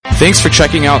Thanks for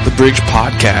checking out the Bridge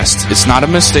Podcast. It's not a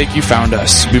mistake you found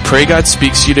us. We pray God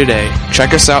speaks to you today.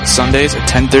 Check us out Sundays at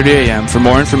 10:30 a.m. For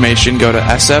more information, go to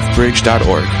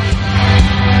sfbridge.org.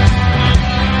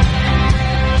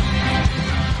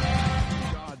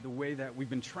 God the way that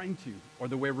we've been trained to, or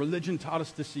the way religion taught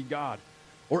us to see God.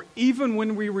 Or even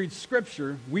when we read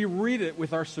Scripture, we read it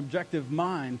with our subjective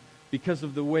mind because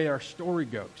of the way our story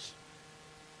goes.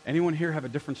 Anyone here have a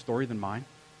different story than mine?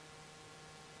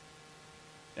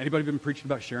 Anybody been preaching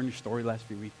about sharing your story last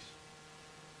few weeks?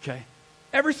 Okay.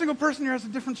 Every single person here has a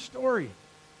different story.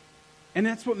 And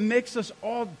that's what makes us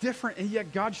all different. And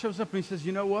yet God shows up and he says,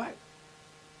 you know what?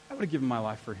 I would have given my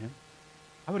life for him.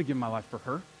 I would have given my life for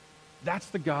her. That's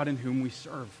the God in whom we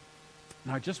serve.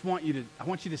 And I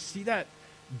want you to see that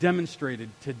demonstrated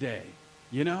today.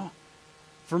 You know?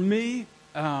 For me,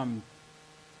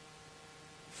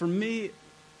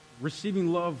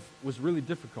 receiving love was really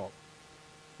difficult.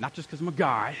 Not just because I'm a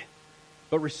guy,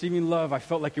 but receiving love, I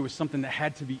felt like it was something that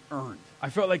had to be earned.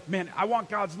 I felt like, man, I want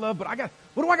God's love, but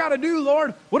what do I got to do,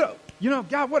 Lord?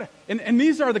 God, what? And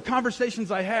these are the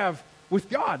conversations I have with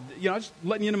God. You know, just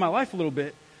letting you into my life a little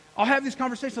bit. I'll have these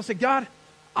conversations. I'll say, God,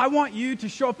 I want you to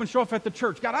show up at the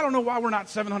church. God, I don't know why we're not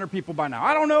 700 people by now.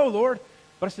 I don't know, Lord.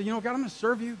 But I said, you know, God, I'm going to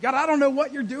serve you. God, I don't know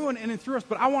what you're doing in and through us,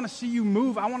 but I want to see you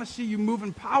move. I want to see you move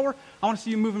in power. I want to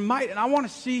see you move in might. And I want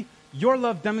to see your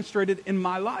love demonstrated in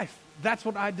my life. That's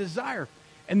what I desire.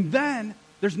 And then,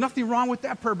 there's nothing wrong with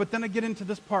that prayer, but then I get into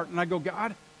this part and I go,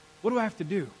 God, what do I have to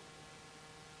do?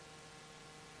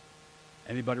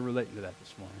 Anybody relating to that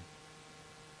this morning?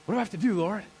 What do I have to do,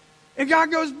 Lord? And God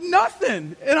goes,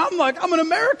 nothing. And I'm like, I'm an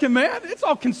American, man. It's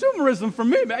all consumerism for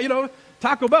me, man. You know,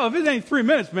 Taco Bell, if it ain't 3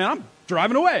 minutes, man, I'm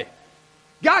driving away.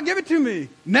 God, give it to me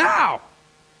now.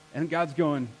 And God's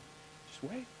going, just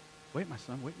wait. Wait, my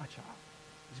son. Wait, my child.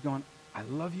 He's going, I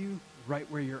love you right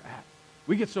where you're at.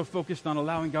 We get so focused on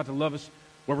allowing God to love us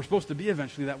where we're supposed to be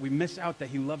eventually that we miss out that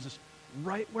he loves us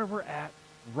right where we're at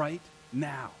right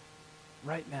now.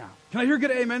 Right now. Can I hear a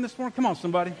good amen this morning? Come on,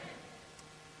 somebody.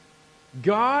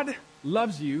 God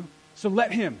loves you, so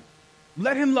let him.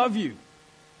 Let him love you.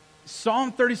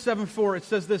 Psalm 37:4, it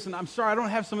says this, and I'm sorry, I don't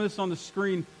have some of this on the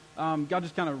screen. God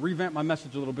just kind of revamped my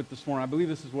message a little bit this morning. I believe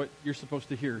this is what you're supposed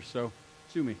to hear, so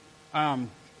sue me.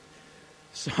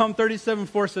 Psalm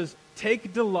 37:4 says,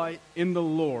 take delight in the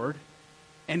Lord,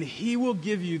 and he will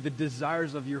give you the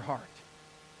desires of your heart.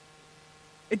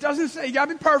 It doesn't say you got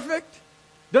to be perfect.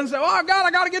 It doesn't say, oh, God,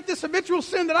 I got to get this habitual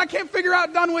sin that I can't figure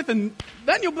out done with, and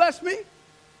then you'll bless me.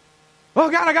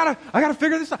 Oh, God, I gotta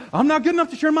figure this out. I'm not good enough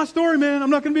to share my story, man.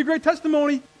 I'm not going to be a great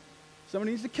testimony.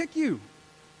 Somebody needs to kick you.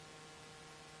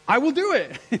 I will do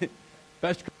it.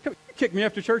 Pastor, kick me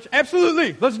after church?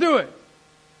 Absolutely. Let's do it.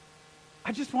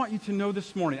 I just want you to know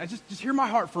this morning. Just hear my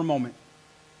heart for a moment.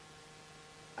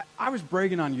 I was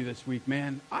bragging on you this week,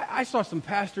 man. I saw some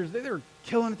pastors. They were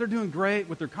killing it. They're doing great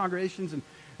with their congregations. And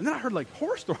then I heard like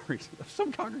horror stories of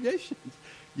some congregations,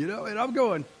 you know, and I'm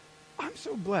going, I'm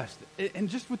so blessed. And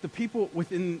just with the people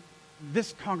within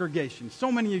this congregation,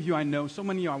 so many of you I know, so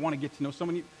many of you I want to get to know, so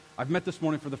many I've met this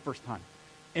morning for the first time.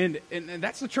 And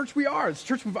that's the church we are. It's the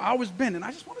church we've always been. And I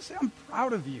just want to say I'm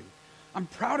proud of you. I'm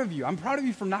proud of you. I'm proud of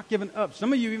you for not giving up.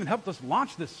 Some of you even helped us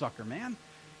launch this sucker, man.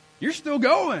 You're still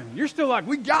going. You're still like,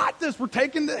 we got this. We're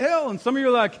taking the hill. And some of you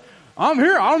are like, I'm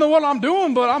here. I don't know what I'm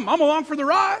doing, but I'm along for the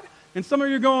ride. And some of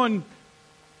you are going,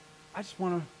 I just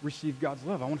want to receive God's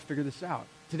love. I want to figure this out.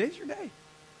 Today's your day.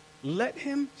 Let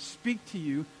him speak to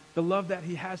you the love that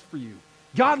he has for you.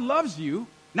 God loves you.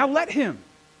 Now let him.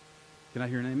 Can I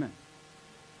hear an amen?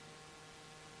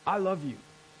 I love you.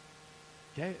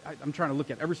 Okay? I'm trying to look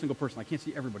at every single person. I can't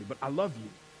see everybody, but I love you.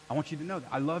 I want you to know that.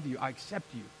 I love you. I accept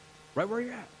you. Right where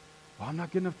you're at. Well, I'm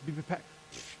not good enough to be pastor.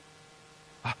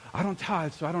 I don't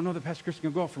tithe, so I don't know that Pastor Chris is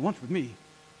going to go out for lunch with me.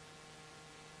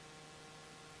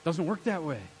 Doesn't work that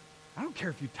way. I don't care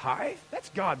if you tithe. That's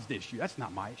God's issue. That's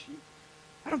not my issue.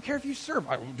 I don't care if you serve.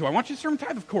 Do I want you to serve and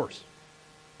tithe? Of course.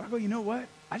 But I go, you know what?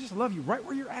 I just love you right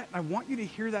where you're at. And I want you to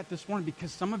hear that this morning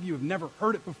because some of you have never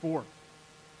heard it before.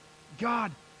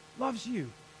 God loves you.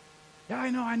 Yeah, I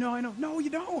know. No, you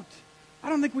don't. I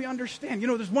don't think we understand. You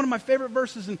know, there's one of my favorite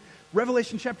verses in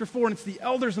Revelation chapter 4, and it's the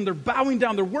elders, and they're bowing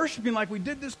down. They're worshiping like we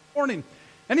did this morning.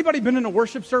 Anybody been in a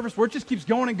worship service where it just keeps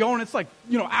going and going? It's like,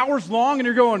 you know, hours long, and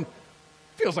you're going,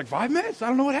 feels like 5 minutes. I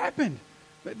don't know what happened.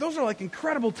 But those are like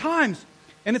incredible times.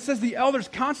 And it says the elders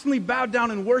constantly bowed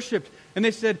down and worshiped. And they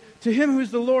said, to him who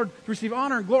is the Lord, to receive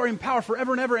honor and glory and power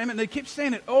forever and ever. Amen. And they keep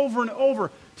saying it over and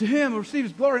over. To him who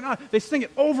receives glory and honor. They sing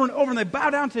it over and over, and they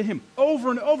bow down to him over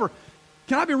and over.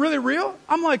 Can I be really real?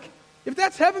 I'm like, if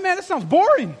that's heaven, man, that sounds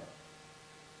boring.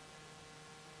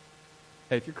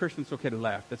 Hey, if you're Christian, it's okay to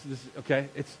laugh. This is okay.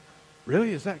 It's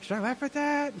really, should I laugh at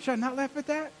that? Should I not laugh at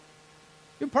that?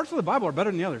 Parts of the Bible are better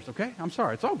than the others, okay? I'm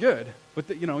sorry. It's all good. But,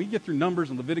 you get through Numbers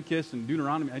and Leviticus and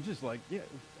Deuteronomy. I just all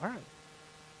right.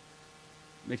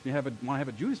 Makes me want to have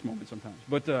a Judas moment sometimes.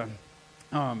 But,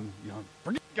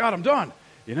 forget God, I'm done.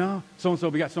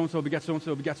 So-and-so begot so-and-so, begot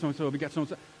so-and-so, begot so-and-so, begot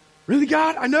so-and-so. Really,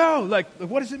 God? I know. Like,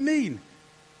 what does it mean?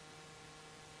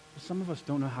 But some of us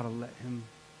don't know how to let him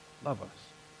love us.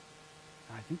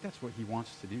 And I think that's what he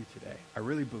wants to do today. I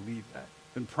really believe that.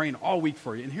 Been praying all week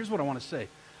for you. And here's what I want to say.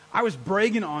 I was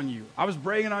bragging on you.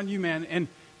 Man. And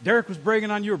Derek was bragging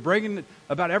on you, or bragging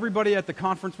about everybody at the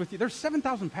conference with you. There's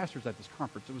 7,000 pastors at this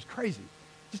conference. It was crazy.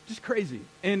 Just crazy.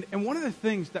 And one of the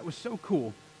things that was so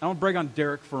cool, I want to brag on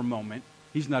Derek for a moment.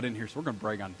 He's not in here, so we're going to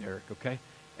brag on Derek, okay?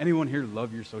 Anyone here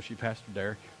love your associate pastor,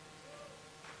 Derek?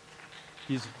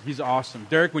 He's awesome.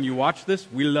 Derek, when you watch this,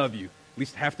 we love you. At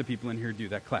least half the people in here do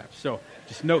that clap. So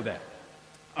just know that.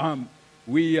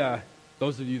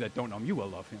 Those of you that don't know him, you will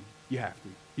love him. You have to.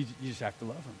 You just have to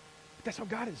love him. But that's how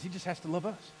God is. He just has to love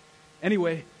us.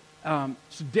 Anyway, so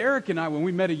Derek and I, when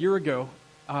we met a year ago,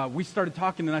 we started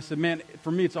talking, and I said, man,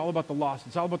 for me, it's all about the lost.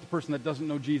 It's all about the person that doesn't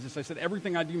know Jesus. I said,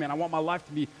 everything I do, man, I want my life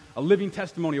to be a living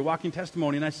testimony, a walking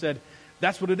testimony. And I said,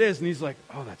 that's what it is. And he's like,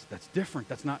 oh, that's different.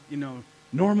 That's not,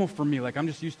 normal for me. Like, I'm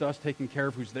just used to us taking care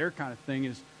of who's there kind of thing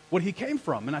is what he came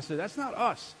from. And I said, that's not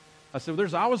us. I said, well,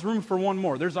 there's always room for one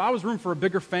more. There's always room for a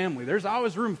bigger family. There's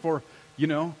always room for,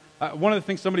 one of the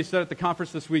things somebody said at the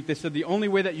conference this week, they said the only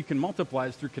way that you can multiply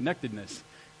is through connectedness.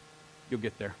 You'll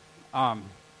get there.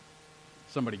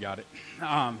 Somebody got it.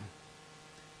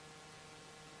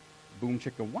 Boom,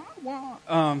 chicka, wah,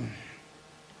 wah.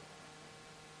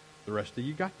 The rest of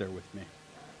you got there with me.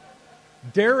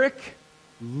 Derek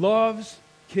loves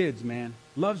kids, man.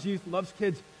 Loves youth, loves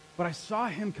kids. But I saw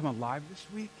him come alive this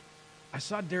week. I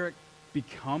saw Derek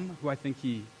become who I think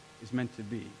he is meant to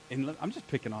be. And I'm just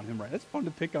picking on him, right? It's fun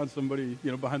to pick on somebody,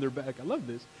 behind their back. I love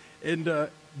this. And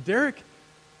Derek,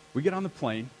 we get on the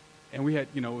plane, and we had,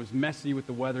 it was messy with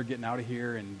the weather getting out of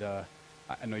here, and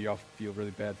I know y'all feel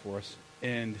really bad for us.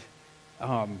 And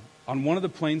on one of the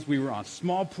planes we were on,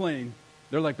 small plane,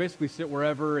 they're like, basically sit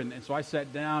wherever, and so I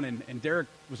sat down, and Derek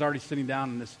was already sitting down,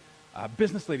 and this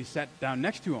business lady sat down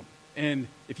next to him. And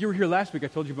if you were here last week, I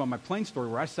told you about my plane story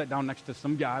where I sat down next to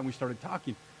some guy, and we started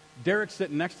talking. Derek's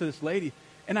sitting next to this lady,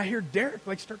 and I hear Derek,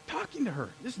 start talking to her.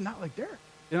 This is not like Derek.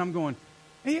 And I'm going,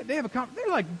 hey, they have they're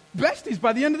like besties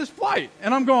by the end of this flight.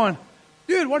 And I'm going,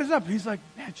 dude, what is up? And he's like,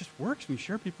 man, it just works when you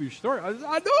share people your story. I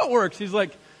know it works. He's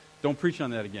like, don't preach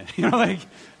on that again.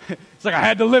 It's like I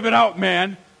had to live it out,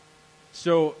 man.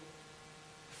 So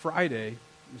Friday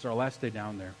was our last day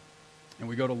down there, and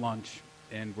we go to lunch,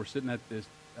 and we're sitting at this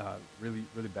really,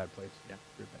 really bad place. Yeah,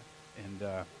 really bad.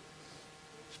 And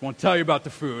just want to tell you about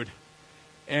the food.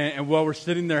 And while we're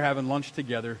sitting there having lunch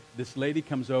together, this lady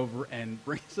comes over and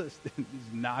brings us these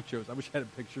nachos. I wish I had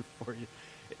a picture for you.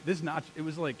 It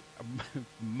was like a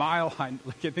mile high.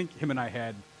 Like I think him and I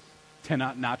had 10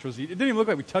 nachos. It didn't even look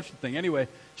like we touched the thing. Anyway,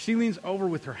 she leans over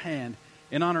with her hand,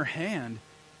 and on her hand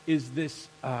is this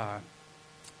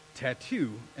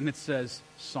tattoo, and it says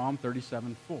Psalm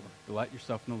 37:4. Delight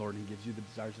yourself in the Lord, and he gives you the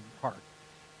desires of your heart.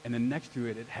 And then next to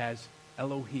it, it has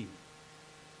Elohim.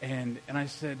 And I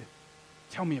said,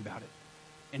 tell me about it.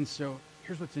 And so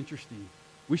here's what's interesting.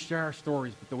 We share our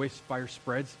stories, but the way fire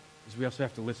spreads is we also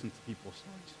have to listen to people's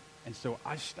stories. And so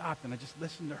I stopped and I just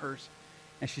listened to hers.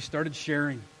 And she started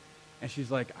sharing. And she's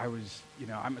like,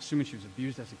 I'm assuming she was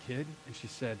abused as a kid. And she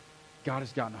said, God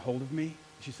has gotten a hold of me.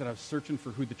 She said, I was searching for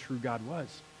who the true God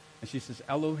was. And she says,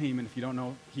 Elohim, and if you don't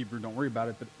know Hebrew, don't worry about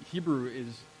it, but Hebrew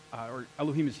is, or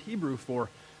Elohim is Hebrew for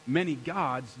many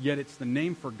gods, yet it's the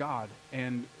name for God.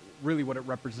 And really what it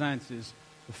represents is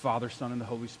the Father, Son, and the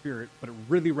Holy Spirit, but it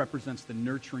really represents the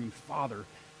nurturing Father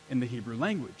in the Hebrew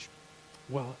language.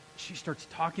 Well, she starts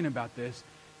talking about this,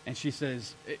 and she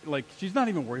says, she's not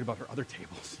even worried about her other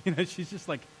tables. She's just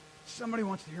like, somebody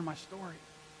wants to hear my story.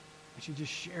 And she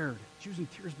just shared. She was in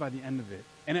tears by the end of it.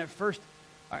 And at first,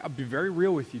 I'll be very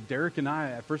real with you. Derek and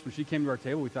I, at first, when she came to our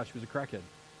table, we thought she was a crackhead.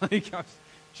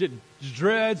 She had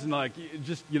dreads and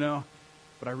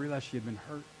but I realized she had been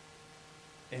hurt.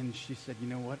 And she said, you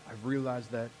know what? I've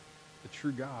realized that the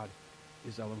true God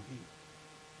is Elohim.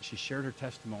 And she shared her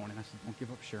testimony, and I said, don't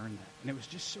give up sharing that. And it was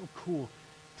just so cool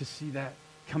to see that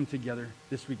come together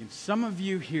this weekend. Some of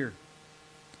you here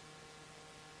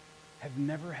have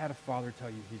never had a father tell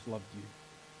you he's loved you.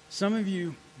 Some of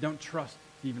you don't trust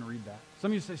to even read that.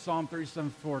 Some of you say Psalm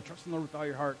 37:4, trust in the Lord with all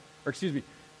your heart.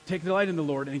 Take delight in the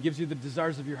Lord, and he gives you the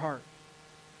desires of your heart.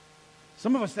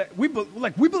 Some of us, we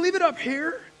believe it up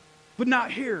here, but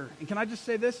not here. And can I just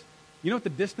say this? You know what the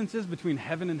distance is between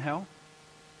heaven and hell?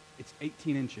 It's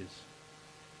 18 inches.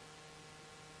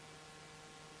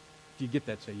 If you get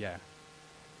that, say yeah.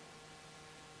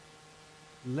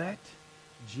 Let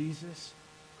Jesus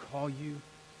call you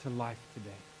to life today.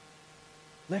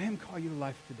 Let him call you to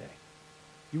life today.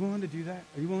 You willing to do that?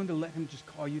 Are you willing to let him just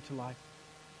call you to life?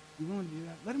 You willing to do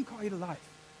that? Let him call you to life.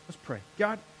 Let's pray.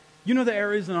 God, you know the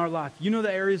areas in our life. You know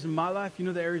the areas in my life. You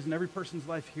know the areas in every person's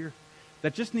life here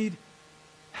that just need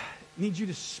you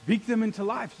to speak them into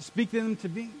life, to speak them into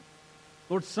being.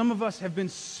 Lord, some of us have been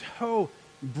so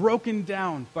broken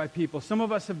down by people. Some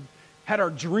of us have had our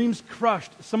dreams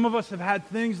crushed. Some of us have had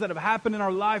things that have happened in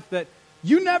our life that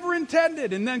you never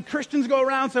intended. And then Christians go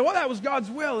around and say, well, that was God's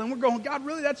will. And we're going, God,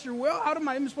 really, that's your will? How am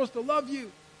I even supposed to love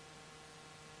you?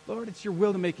 Lord, it's your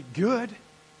will to make it good.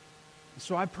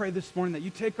 So I pray this morning that you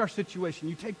take our situation,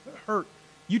 you take the hurt,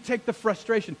 you take the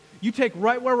frustration, you take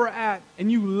right where we're at,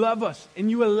 and you love us,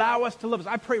 and you allow us to love us.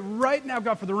 I pray right now,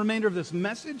 God, for the remainder of this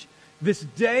message, this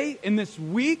day, and this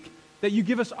week, that you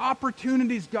give us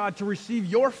opportunities, God, to receive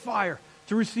your fire,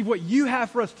 to receive what you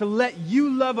have for us, to let you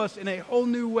love us in a whole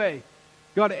new way.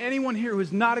 God, anyone here who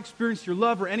has not experienced your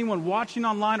love, or anyone watching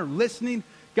online or listening,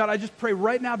 God, I just pray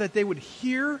right now that they would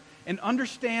hear and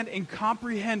understand and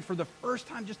comprehend for the first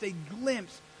time just a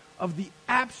glimpse of the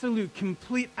absolute,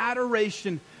 complete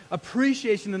adoration,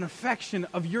 appreciation, and affection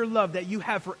of your love that you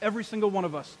have for every single one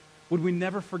of us. Would we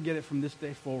never forget it from this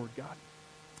day forward, God?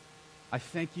 I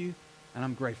thank you, and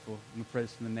I'm grateful. And we pray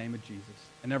this in the name of Jesus.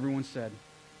 And everyone said,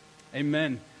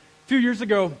 amen. A few years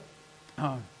ago,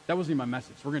 that wasn't even my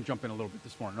message. We're going to jump in a little bit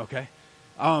this morning, okay?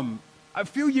 A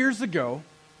few years ago,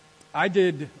 I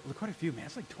did, quite a few, man.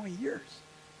 It's like 20 years.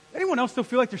 Anyone else still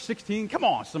feel like they're 16? Come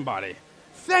on, somebody.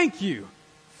 Thank you.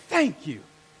 Thank you.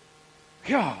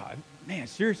 God, man,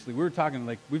 seriously, we were talking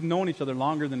like we've known each other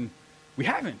longer than we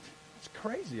haven't. It's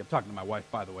crazy. I'm talking to my wife,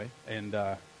 by the way. And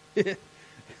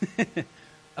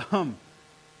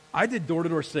I did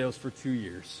door-to-door sales for 2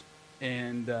 years.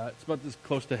 And it's about as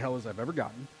close to hell as I've ever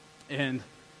gotten. And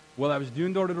while I was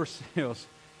doing door-to-door sales,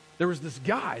 there was this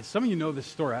guy. Some of you know this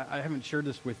story. I haven't shared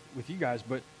this with you guys,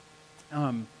 but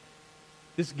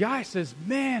this guy says,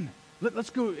 man, let's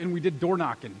go. And we did door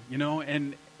knocking,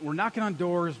 and we're knocking on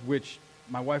doors, which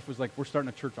my wife was like, we're starting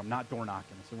a church. I'm not door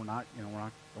knocking. I said, we're not,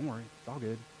 don't worry. It's all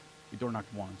good. We door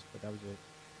knocked once, but that was it.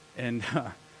 And I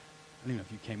don't even know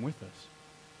if you came with us.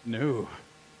 No.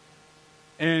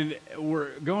 And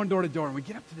we're going door to door, and we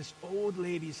get up to this old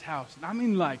lady's house. And I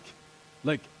mean, like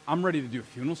I'm ready to do a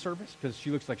funeral service because she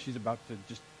looks like she's about to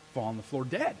just fall on the floor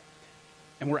dead.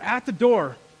 And we're at the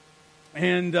door,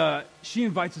 and she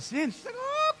invites us in. She's like,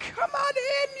 oh, come on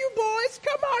in, you boys,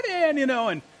 come on in,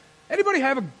 And anybody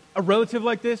have a relative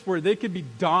like this where they could be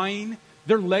dying,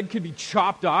 their leg could be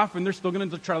chopped off, and they're still going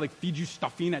to try to feed you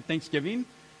stuffing at Thanksgiving?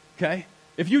 Okay?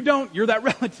 If you don't, you're that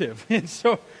relative. And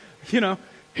so,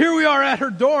 here we are at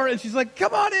her door, and she's like,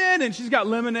 come on in, and she's got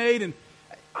lemonade, and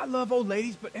I love old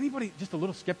ladies, but anybody just a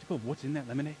little skeptical of what's in that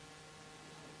lemonade?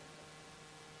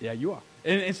 Yeah, you are.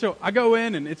 And so I go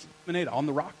in, and it's lemonade on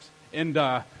the rocks. And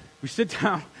we sit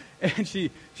down, and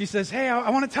she says, hey, I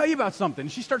want to tell you about something.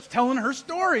 And she starts telling her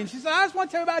story. And she said, I just want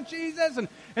to tell you about Jesus,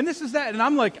 and this is that. And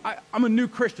I'm like, I'm a new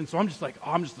Christian, so I'm just like,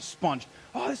 I'm just a sponge.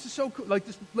 Oh, this is so cool. Like,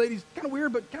 this lady's kind of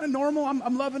weird, but kind of normal.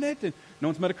 I'm loving it. And no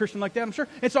one's met a Christian like that, I'm sure.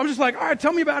 And so I'm just like, all right,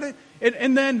 tell me about it.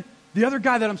 And then the other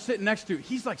guy that I'm sitting next to,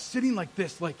 he's like sitting like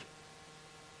this, like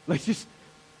just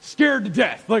scared to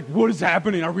death. Like, what is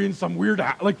happening? Are we in some weird,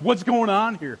 what's going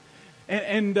on here?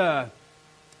 And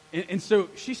so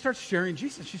she starts sharing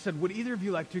Jesus. She said, would either of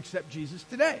you like to accept Jesus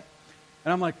today?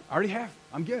 And I'm like, I already have.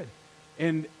 I'm good.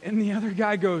 And the other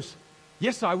guy goes,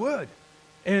 yes, I would.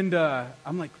 And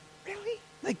I'm like, really?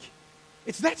 Like,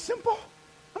 it's that simple?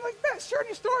 I'm like, man, sharing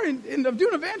your story and I'm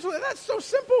doing evangelism. That's so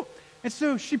simple. And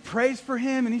so she prays for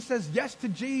him, and he says yes to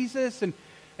Jesus. And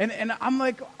I'm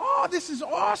like, oh, this is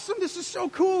awesome. This is so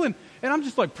cool. And I'm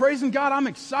just like praising God. I'm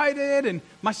excited. And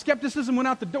my skepticism went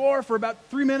out the door for about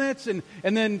 3 minutes. And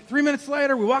then 3 minutes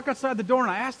later, we walk outside the door,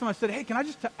 and I asked him, I said, hey, can I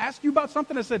just ask you about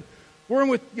something? I said, we're in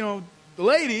with, the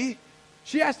lady.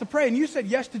 She asked to pray, and you said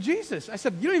yes to Jesus. I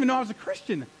said, you don't even know I was a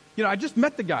Christian. I just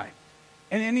met the guy.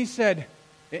 And then he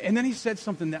said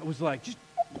something that was like just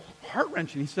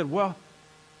heart-wrenching. He said, well,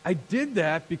 I did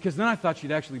that because then I thought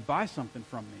you'd actually buy something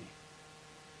from me.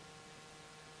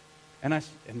 And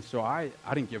so I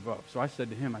didn't give up. So I said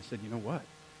to him, I said, you know what?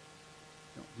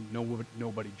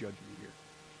 Nobody judge me here.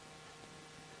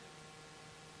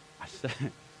 I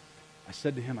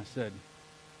said to him, well,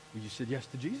 you said yes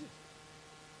to Jesus.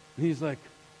 And he's like,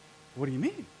 what do you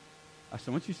mean? I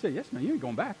said, once you say yes, man, you ain't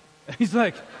going back. He's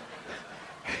like,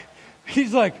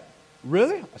 He's like,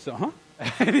 really? I said, huh?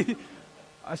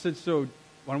 I said, so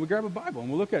why don't we grab a Bible and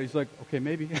we'll look at it? He's like, okay,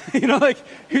 maybe. Like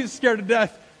he was scared to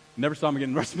death. Never saw him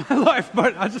again the rest of my life,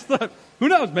 but I just thought, who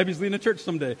knows? Maybe he's leading a church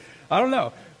someday. I don't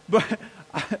know. But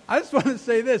I just want to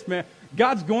say this, man.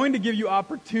 God's going to give you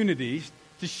opportunities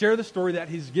to share the story that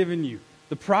he's given you.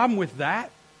 The problem with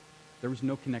that, there was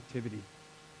no connectivity.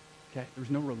 Okay? There was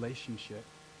no relationship.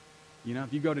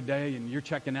 If you go today and you're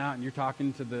checking out and you're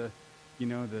talking to the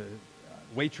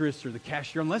waitress or the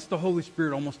cashier, unless the Holy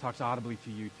Spirit almost talks audibly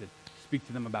to you to speak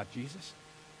to them about Jesus,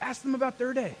 ask them about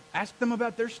their day. Ask them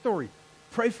about their story.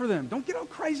 Pray for them. Don't get all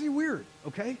crazy weird,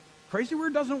 okay? Crazy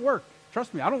weird doesn't work.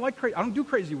 Trust me, I don't do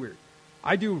crazy weird.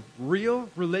 I do real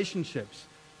relationships.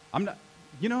 I'm not,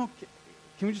 can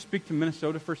we just speak to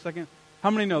Minnesota for a second? How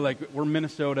many know, we're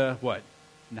Minnesota, what?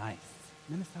 Nice.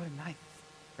 Minnesota nice,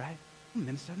 right?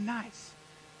 Minnesota nice.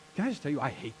 Can I just tell you, I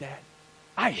hate that.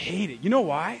 I hate it. You know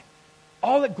why?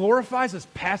 All it glorifies is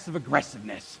passive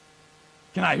aggressiveness.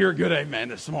 Can I hear a good amen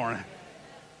this morning?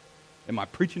 Am I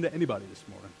preaching to anybody this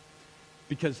morning?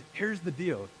 Because here's the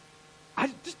deal.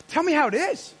 Just tell me how it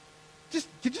is.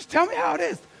 Just tell me how it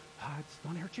is. Just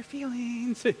don't hurt your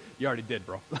feelings. You already did,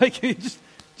 bro. Just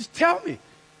tell me.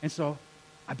 And so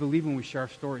I believe when we share our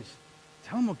stories,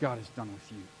 tell them what God has done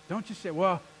with you. Don't just say,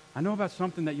 well, I know about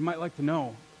something that you might like to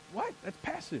know. What? That's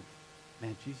passive.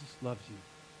 Man, Jesus loves you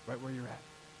right where you're at.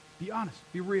 Be honest.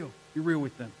 Be real. Be real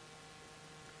with them.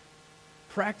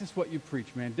 Practice what you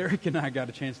preach, man. Derek and I got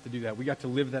a chance to do that. We got to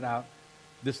live that out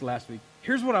this last week.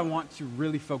 Here's what I want to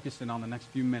really focus in on the next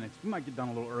few minutes. We might get done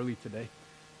a little early today.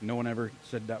 No one ever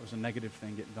said that was a negative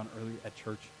thing, getting done early at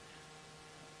church.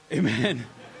 Amen.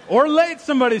 Or late,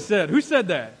 somebody said. Who said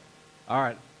that? All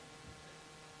right.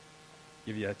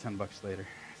 Give you $10 later.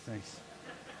 Thanks.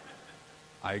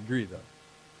 I agree, though.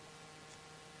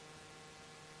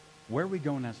 Where are we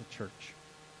going as a church?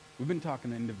 We've been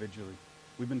talking individually.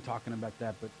 We've been talking about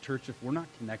that. But church, if we're not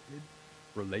connected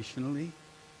relationally,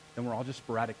 then we're all just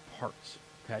sporadic parts,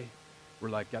 okay? We're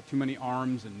got too many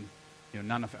arms and,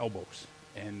 not enough elbows.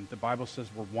 And the Bible says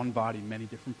we're one body, many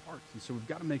different parts. And so we've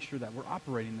got to make sure that we're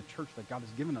operating the church that God has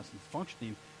given us and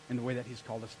functioning in the way that he's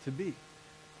called us to be.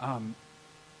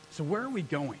 So where are we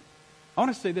going? I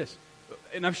want to say this,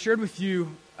 and I've shared with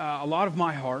you a lot of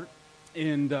my heart,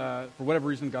 and for whatever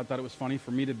reason, God thought it was funny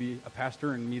for me to be a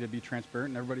pastor and me to be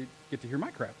transparent and everybody get to hear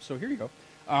my crap. So here you go.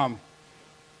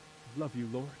 Love you,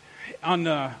 Lord.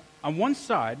 On one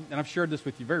side, and I've shared this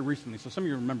with you very recently, so some of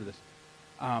you remember this,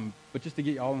 but just to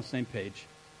get you all on the same page,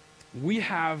 we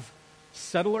have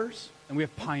settlers and we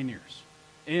have pioneers.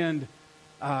 And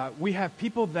we have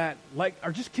people that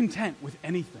are just content with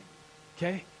anything,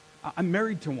 okay? I'm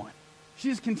married to one. She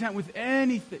is content with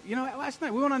anything. Last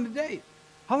night we went on a date.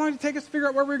 How long did it take us to figure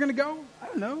out where we were going to go? I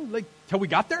don't know, till we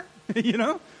got there,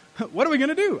 What are we going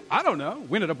to do? I don't know.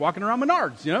 We ended up walking around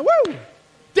Menards, woo!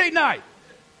 Date night!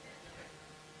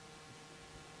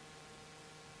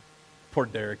 Poor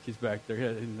Derek, he's back there. He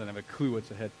doesn't have a clue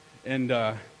what's ahead. And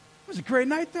it was a great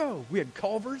night, though. We had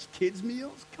Culver's, kids'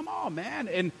 meals. Come on,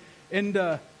 man. And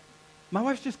my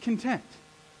wife's just content.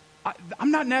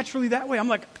 I'm not naturally that way. I'm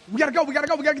like, we got to go. We got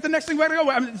to get the next thing. We got to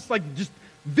go. It's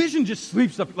vision just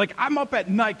sleeps up. I'm up at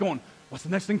night going, what's the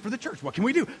next thing for the church? What can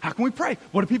we do? How can we pray?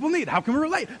 What do people need? How can we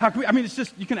relate? It's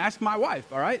just, you can ask my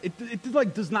wife, all right?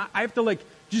 It does not, I have to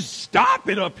just stop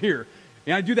it up here.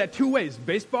 And I do that two ways,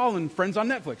 baseball and Friends on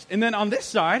Netflix. And then on this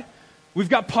side, we've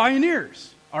got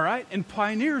pioneers, all right? And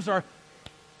pioneers are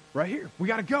right here. We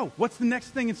got to go. What's the next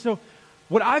thing? And so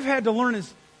what I've had to learn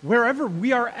is wherever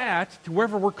we are at to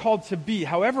wherever we're called to be,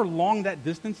 however long that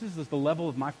distance is the level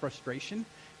of my frustration,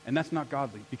 and that's not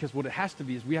godly. Because what it has to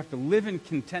be is we have to live in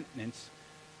contentness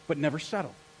but never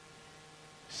settle.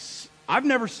 I've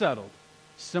never settled.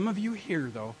 Some of you here,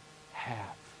 though,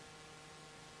 have.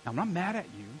 Now, I'm not mad at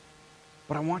you.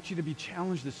 But I want you to be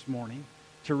challenged this morning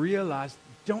to realize,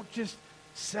 don't just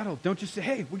settle. Don't just say,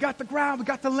 hey, we got the ground, we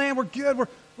got the land, we're good,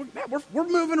 we're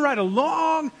moving right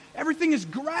along. Everything is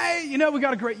great. We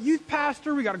got a great youth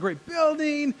pastor, we got a great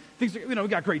building, things, we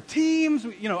got great teams,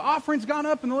 offerings gone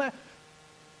up in the land.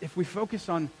 If we focus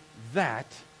on that,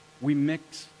 we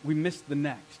miss the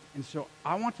next. And so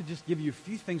I want to just give you a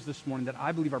few things this morning that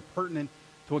I believe are pertinent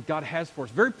to what God has for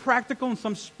us. Very practical and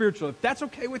some spiritual. If that's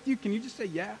okay with you, can you just say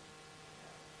yeah?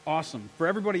 Awesome. For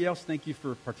everybody else, thank you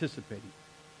for participating.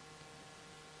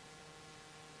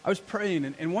 I was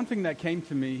praying, and one thing that came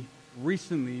to me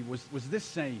recently was this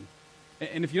saying.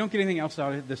 And if you don't get anything else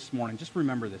out of it this morning, just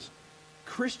remember this.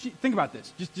 Think about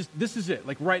this. Just this is it,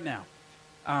 right now.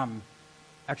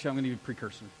 Actually, I'm going to give you a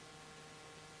precursor.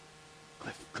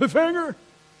 Cliffhanger.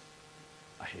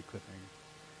 I hate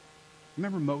cliffhangers.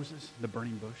 Remember Moses, the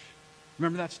burning bush?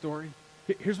 Remember that story?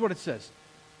 Here's what it says.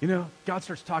 God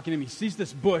starts talking to him. He sees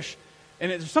this bush,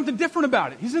 and there's something different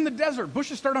about it. He's in the desert.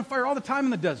 Bushes start on fire all the time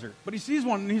in the desert. But he sees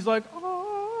one, and he's like,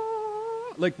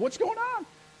 oh, like, what's going on?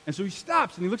 And so he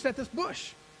stops, and he looks at this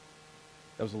bush.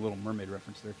 That was a Little Mermaid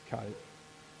reference there, if you caught it.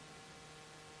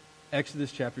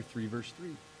 Exodus chapter 3, verse 3.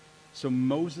 So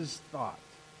Moses thought,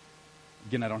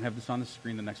 again, I don't have this on the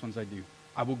screen. The next ones I do.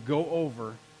 I will go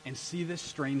over and see this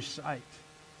strange sight.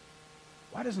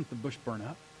 Why doesn't the bush burn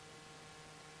up?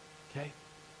 Okay?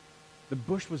 The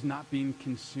bush was not being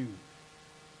consumed.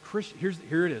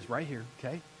 Here it is, right here,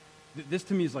 okay? This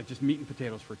to me is like just meat and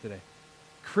potatoes for today.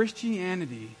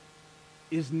 Christianity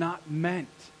is not meant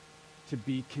to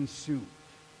be consumed.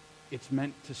 It's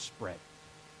meant to spread.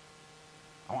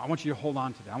 I want you to hold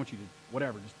on to that. I want you to,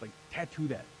 whatever, just like tattoo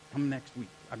that. Come next week.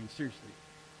 I mean, seriously.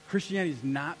 Christianity is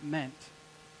not meant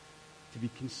to be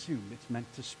consumed. It's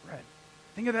meant to spread.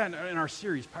 Think of that in our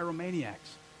series, Pyromaniacs.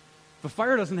 If a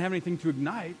fire doesn't have anything to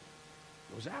ignite,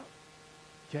 it goes out.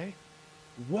 Okay?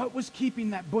 What was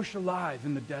keeping that bush alive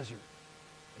in the desert?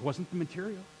 It wasn't the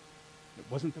material. It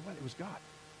wasn't the weather. It was God.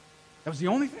 That was the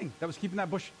only thing that was keeping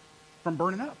that bush from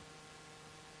burning up.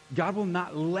 God will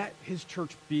not let his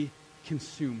church be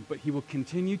consumed, but he will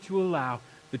continue to allow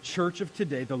the church of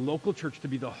today, the local church, to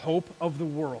be the hope of the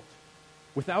world.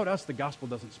 Without us, the gospel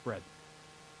doesn't spread.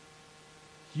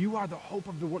 You are the hope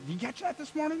of the world. Did you catch that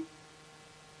this morning?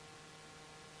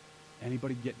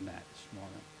 Anybody getting that this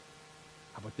morning?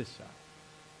 How about this side?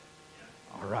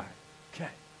 All right. Okay.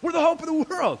 We're the hope of the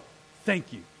world.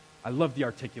 Thank you. I love the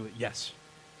articulate yes.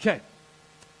 Okay.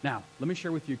 Now, let me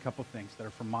share with you a couple things that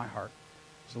are from my heart.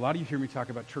 So a lot of you hear me talk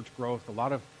about church growth. A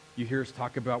lot of you hear us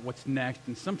talk about what's next.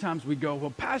 And sometimes we go,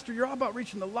 well, Pastor, you're all about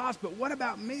reaching the lost, but what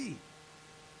about me?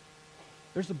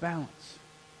 There's a balance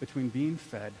between being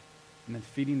fed and then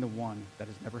feeding the one that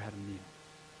has never had a meal.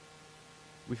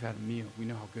 We've had a meal. We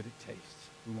know how good it tastes.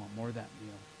 We want more of that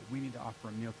meal. But we need to offer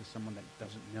a meal to someone that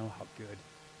doesn't know how good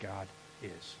God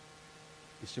is.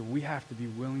 And so we have to be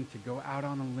willing to go out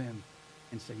on a limb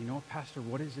and say, you know what, Pastor,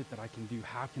 what is it that I can do?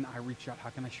 How can I reach out? How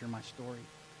can I share my story?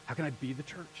 How can I be the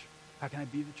church? How can I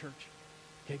be the church?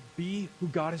 Okay, be who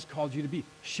God has called you to be.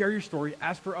 Share your story.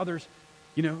 Ask for others,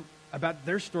 about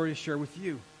their story to share with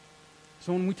you.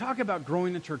 So when we talk about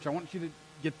growing the church, I want you to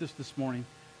get this morning.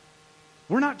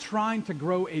 We're not trying to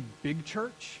grow a big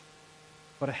church,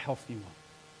 but a healthy one.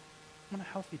 I want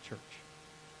a healthy church.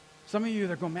 Some of you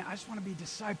that are going, man, I just want to be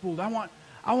discipled.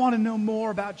 I want to know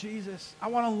more about Jesus. I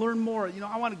want to learn more.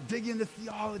 I want to dig into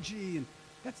theology. And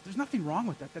there's nothing wrong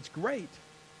with that. That's great.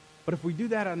 But if we do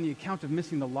that on the account of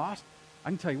missing the lost, I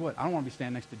can tell you what, I don't want to be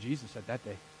standing next to Jesus at that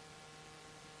day.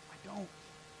 I don't.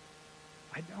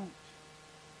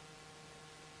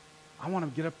 I want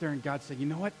to get up there and God say, you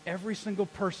know what? Every single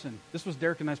person, this was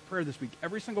Derek and I's prayer this week,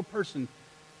 every single person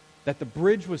that the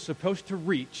bridge was supposed to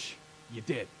reach, you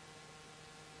did.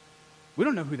 We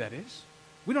don't know who that is.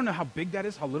 We don't know how big that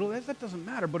is, how little it is. That doesn't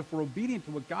matter. But if we're obedient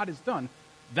to what God has done,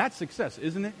 that's success,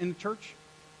 isn't it, in the church?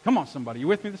 Come on, somebody. You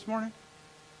with me this morning?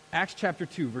 Acts chapter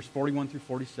 2, verse 41 through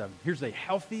 47. Here's a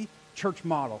healthy church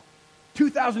model.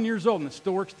 2,000 years old, and it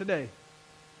still works today.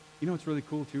 You know what's really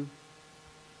cool, too?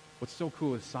 What's so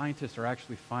cool is scientists are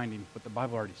actually finding what the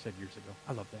Bible already said years ago.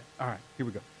 I love that. All right, here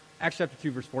we go. Acts chapter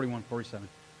 2, verse 41, 47.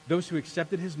 Those who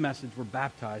accepted his message were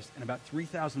baptized, and about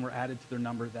 3,000 were added to their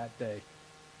number that day.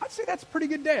 I'd say that's a pretty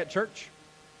good day at church.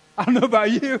 I don't know about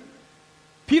you.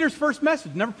 Peter's first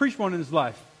message, never preached one in his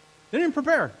life. They didn't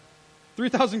prepare.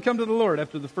 3,000 come to the Lord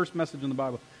after the first message in the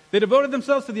Bible. They devoted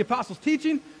themselves to the apostles'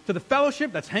 teaching, to the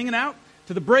fellowship, that's hanging out,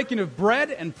 to the breaking of bread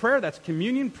and prayer, that's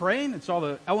communion, praying, it's all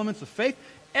the elements of faith.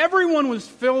 Everyone was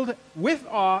filled with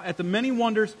awe at the many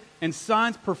wonders and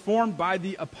signs performed by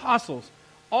the apostles.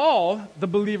 All the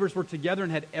believers were together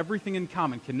and had everything in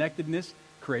common. Connectedness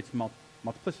creates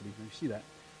multiplicity. You see that.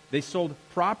 They sold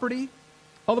property.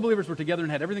 All the believers were together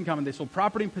and had everything in common. They sold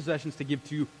property and possessions to give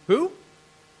to who?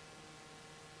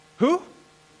 Who?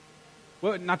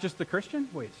 Well, not just the Christian?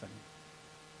 Wait a second.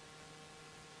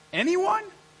 Anyone?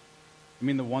 You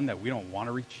mean the one that we don't want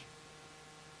to reach?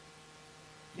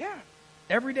 Yeah.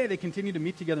 Every day they continued to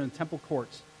meet together in temple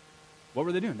courts. What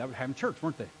were they doing? They were having church,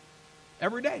 weren't they?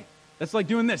 Every day. That's like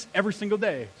doing this every single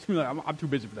day. I'm too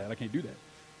busy for that. I can't do that.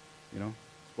 That's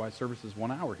why service is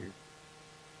 1 hour here.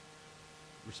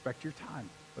 Respect your time.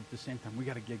 But at the same time, we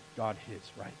got to give God his,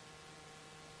 right?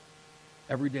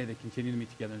 Every day they continue to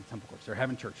meet together in the temple courts. They're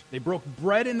having church. They broke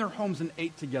bread in their homes and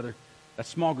ate together. That's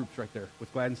small groups right there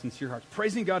with glad and sincere hearts.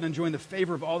 Praising God and enjoying the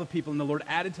favor of all the people. And the Lord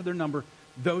added to their number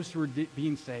those who were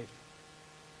being saved.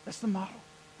 That's the model.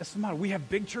 That's the model. We have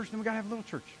big church, then we got to have little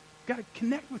church. Got to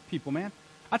connect with people, man.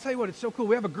 I'll tell you what, it's so cool.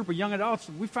 We have a group of young adults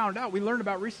we learned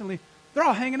about recently. They're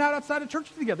all hanging out outside of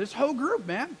church together. This whole group,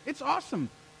 man. It's awesome.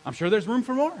 I'm sure there's room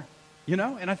for more,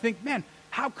 And I think, man,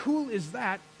 how cool is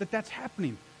that's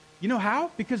happening? You know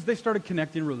how? Because they started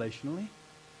connecting relationally.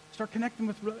 Start connecting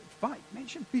with, fine. Man, you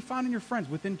should be finding your friends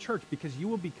within church because you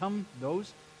will become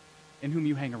those in whom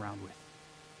you hang around with.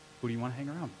 Who do you want to hang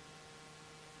around with?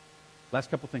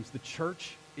 Last couple things. The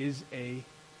church is a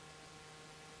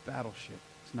battleship.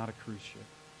 It's not a cruise ship.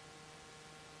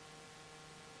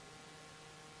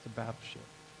 It's a battleship.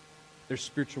 There's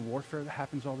spiritual warfare that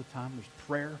happens all the time. There's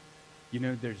prayer.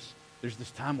 There's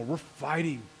this time where we're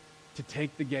fighting to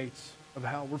take the gates of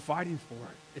hell. We're fighting for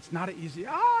it. It's not an easy,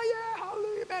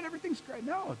 hallelujah, man, everything's great.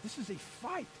 No, this is a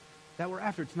fight that we're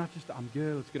after. It's not just, I'm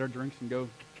good, let's get our drinks and go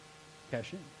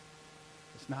cash in.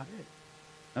 That's not it.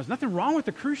 Now, there's nothing wrong with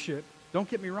the cruise ship. Don't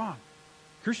get me wrong.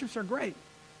 Cruise ships are great.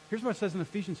 Here's what it says in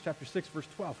Ephesians chapter 6, verse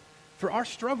 12. For our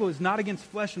struggle is not against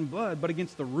flesh and blood, but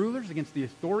against the rulers, against the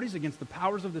authorities, against the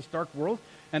powers of this dark world,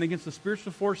 and against the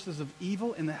spiritual forces of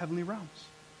evil in the heavenly realms.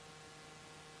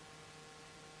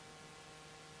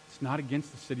 It's not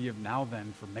against the city of Now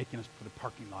Then for making us put a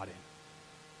parking lot in.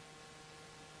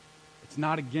 It's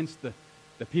not against the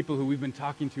people who we've been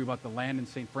talking to about the land in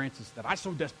St. Francis that I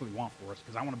so desperately want for us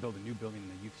because I want to build a new building in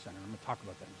the youth center. I'm going to talk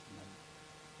about that in just a minute.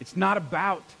 It's not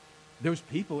about those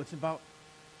people. It's about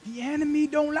the enemy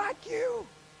don't like you.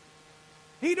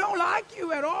 He don't like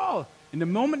you at all. And the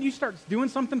moment you start doing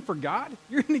something for God,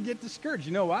 you're going to get discouraged.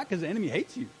 You know why? Because the enemy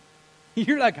hates you.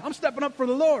 You're like, I'm stepping up for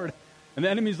the Lord. And the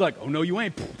enemy's like, oh, no, you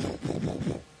ain't.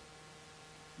 You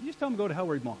just tell him to go to hell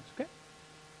where he belongs, okay?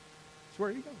 That's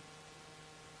where he goes.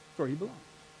 That's where he belongs.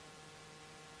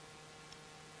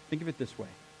 Think of it this way.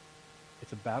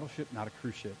 It's a battleship, not a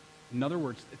cruise ship. In other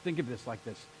words, think of this like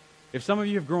this. If some of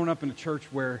you have grown up in a church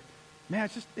where, man,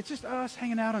 it's just us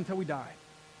hanging out until we die.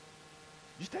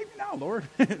 Just take me now, Lord.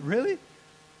 Really?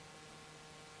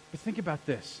 But think about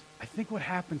this. I think what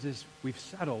happens is we've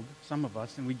settled, some of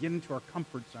us, and we get into our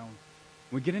comfort zone.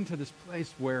 We get into this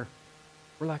place where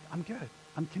we're like, I'm good.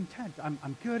 I'm content.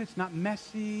 I'm good. It's not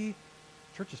messy.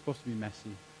 Church is supposed to be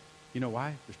messy. You know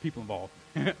why? There's people involved.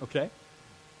 Okay?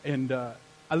 And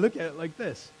I look at it like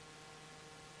this.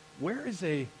 Where is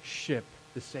a ship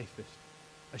the safest?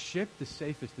 A ship the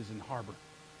safest is in harbor.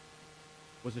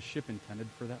 Was a ship intended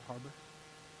for that harbor?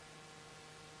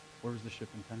 Where was the ship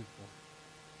intended for?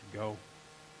 To go.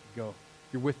 To go.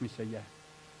 If you're with me, say yeah.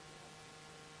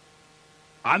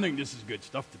 I think this is good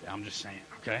stuff today. I'm just saying,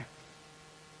 okay?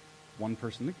 One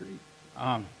person agreed.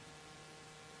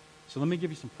 So let me give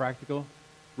you some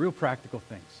real practical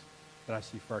things that I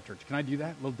see for our church. Can I do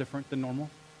that? A little different than normal?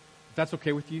 If that's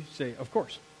okay with you, say, of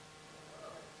course.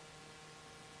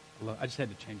 I just had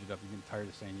to change it up. You're getting tired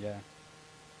of saying yeah.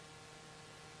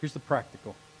 Here's the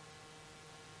practical.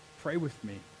 Pray with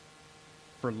me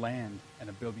for land and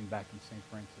a building back in St.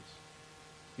 Francis.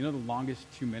 You know the longest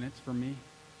 2 minutes for me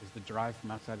is the drive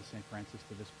from outside of St. Francis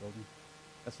to this building.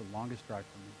 That's the longest drive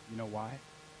for me. You know why?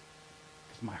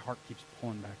 Because my heart keeps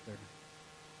pulling back there.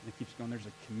 And it keeps going. There's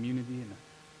a community and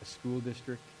a school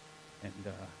district and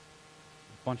a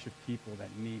bunch of people that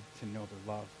need to know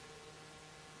they're loved.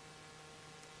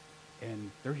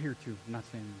 And they're here too. I'm not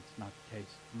saying it's not the case.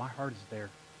 My heart is there.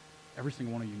 Every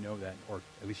single one of you know that, or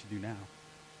at least you do now.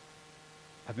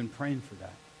 I've been praying for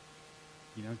that.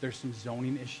 You know, there's some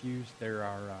zoning issues. There's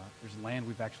land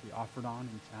we've actually offered on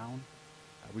in town.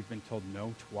 We've been told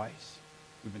no twice.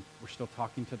 We're still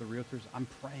talking to the realtors. I'm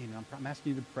praying. I'm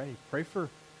asking you to pray. Pray for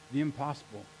the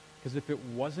impossible. Because if it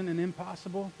wasn't an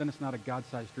impossible, then it's not a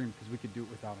God-sized dream because we could do it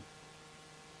without him.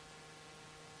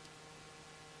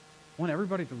 I want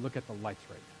everybody to look at the lights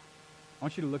right now. I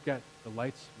want you to look at the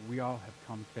lights we all have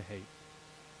come to hate.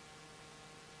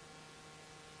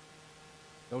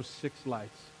 Those 6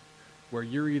 lights where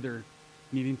you're either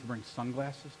needing to bring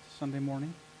sunglasses to Sunday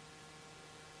morning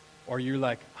or you're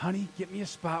like, honey, get me a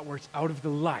spot where it's out of the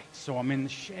light so I'm in the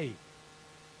shade.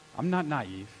 I'm not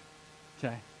naive,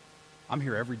 okay? I'm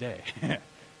here every day,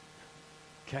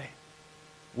 okay?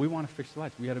 We want to fix the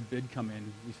lights. We had a bid come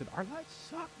in. We said, our lights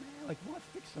suck, man. Like, we want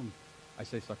to fix them. I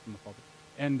say suck from the pulpit.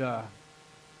 And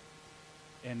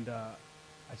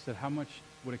I said, how much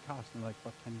would it cost? And they're like,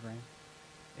 about 10 grand.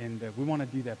 And we want to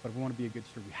do that, but we want to be a good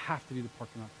steward. We have to do the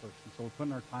parking lot first. And so we're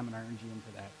putting our time and our energy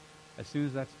into that. As soon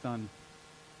as that's done,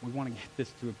 we want to get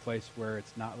this to a place where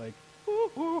it's not like,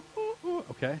 ooh, ooh, ooh, ooh,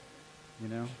 okay? You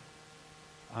know?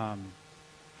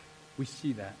 We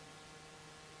see that.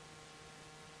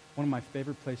 One of my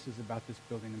favorite places about this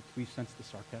building, and please sense the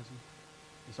sarcasm,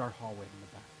 is our hallway in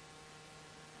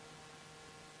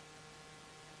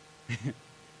the back.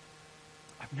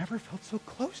 I've never felt so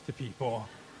close to people.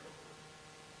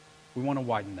 We want to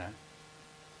widen that.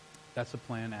 That's the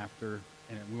plan after,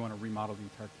 and we want to remodel the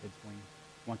entire kids wing.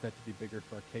 We want that to be bigger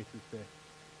for our K through 5th.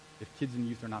 If kids and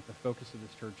youth are not the focus of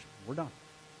this church, we're done.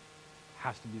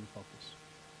 Has to be the focus.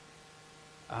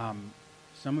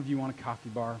 Some of you want a coffee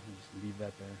bar. We'll just leave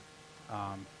that there.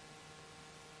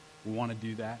 We want to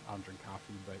do that. I don't drink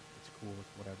coffee, but it's cool. It's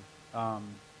whatever.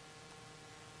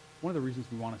 One of the reasons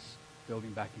we want a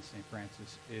building back in St.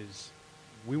 Francis is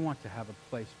we want to have a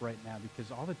place right now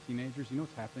because all the teenagers, you know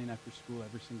what's happening after school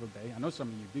every single day? I know some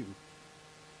of you do.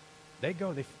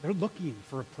 They're looking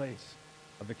for a place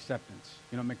of acceptance.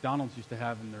 You know, McDonald's used to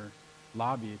have in their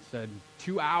lobby, it said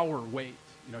 2-hour wait.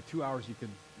 2 hours you could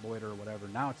loiter or whatever.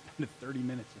 Now it's down to 30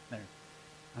 minutes in there.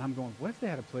 And I'm going, what if they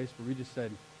had a place where we just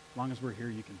said, as long as we're here,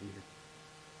 you can be here?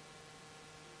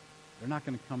 They're not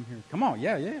going to come here. Come on,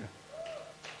 yeah.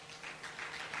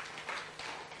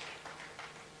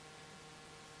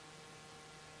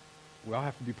 We all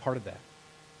have to be part of that.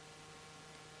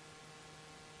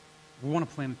 We want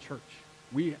to plant a church.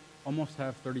 We almost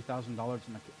have $30,000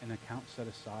 in an account set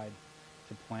aside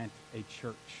to plant a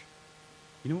church.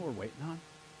 You know what we're waiting on?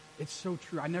 It's so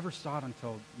true. I never saw it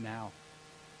until now.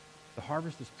 The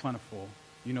harvest is plentiful.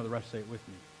 You know the rest, say it with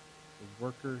me. The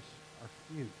workers are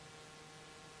few.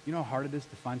 You know how hard it is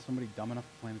to find somebody dumb enough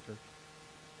to plant a church?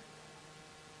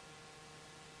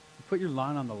 You put your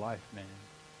line on the life, man.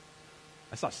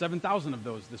 I saw 7,000 of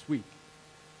those this week.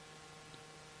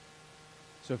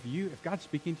 So if God's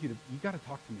speaking to you, you got to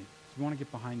talk to me. Because we want to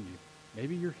get behind you.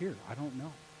 Maybe you're here. I don't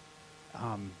know.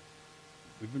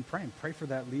 We've been praying. Pray for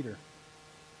that leader.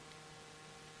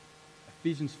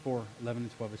 Ephesians 4:11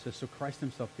 and 12, it says, so Christ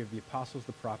himself gave the apostles,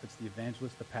 the prophets, the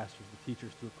evangelists, the pastors, the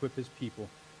teachers to equip his people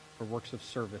for works of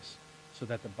service so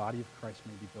that the body of Christ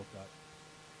may be built up.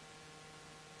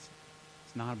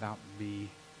 It's not about me.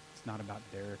 It's not about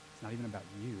Derek. It's not even about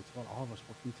you. It's about all of us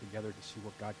working together to see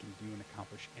what God can do and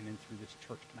accomplish in and through this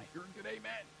church. Can I hear a good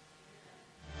amen?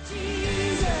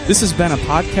 This has been a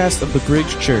podcast of the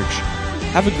Bridge Church.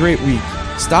 Have a great week.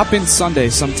 Stop in Sunday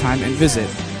sometime and visit.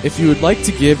 If you would like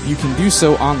to give, you can do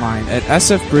so online at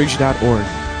sfbridge.org.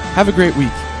 Have a great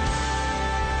week.